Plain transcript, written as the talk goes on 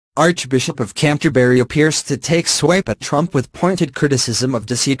Archbishop of Canterbury appears to take swipe at Trump with pointed criticism of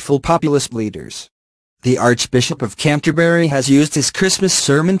deceitful populist leaders. The Archbishop of Canterbury has used his Christmas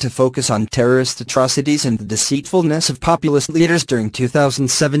sermon to focus on terrorist atrocities and the deceitfulness of populist leaders during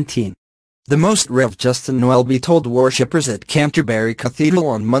 2017. The Most Rev Justin Welby told worshippers at Canterbury Cathedral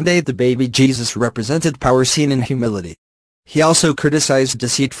on Monday the baby Jesus represented power seen in humility. He also criticized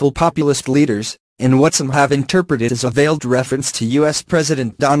deceitful populist leaders, in what some have interpreted as a veiled reference to U.S.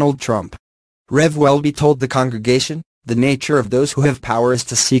 President Donald Trump. Rev Welby told the congregation, "The nature of those who have power is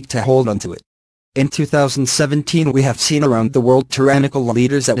to seek to hold onto it. In 2017 we have seen around the world tyrannical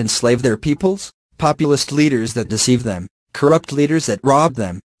leaders that enslave their peoples, populist leaders that deceive them, corrupt leaders that rob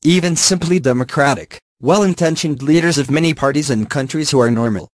them, even simply democratic, well-intentioned leaders of many parties and countries who are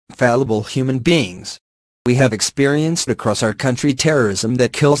normal, fallible human beings. We have experienced across our country terrorism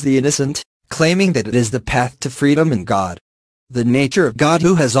that kills the innocent, claiming that it is the path to freedom in God. The nature of God,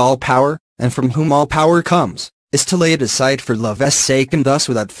 who has all power, and from whom all power comes, is to lay it aside for love's sake and thus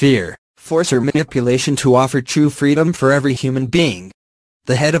without fear, force or manipulation to offer true freedom for every human being."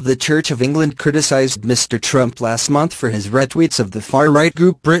 The head of the Church of England criticized Mr. Trump last month for his retweets of the far-right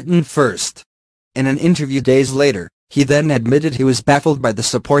group Britain First. In an interview days later, he then admitted he was baffled by the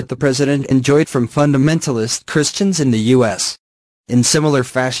support the president enjoyed from fundamentalist Christians in the U.S. In similar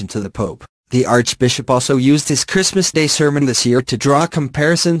fashion to the Pope, the Archbishop also used his Christmas Day sermon this year to draw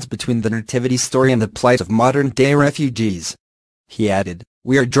comparisons between the Nativity story and the plight of modern-day refugees. He added,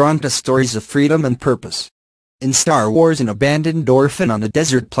 "We are drawn to stories of freedom and purpose. In Star Wars, an abandoned orphan on a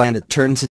desert planet turns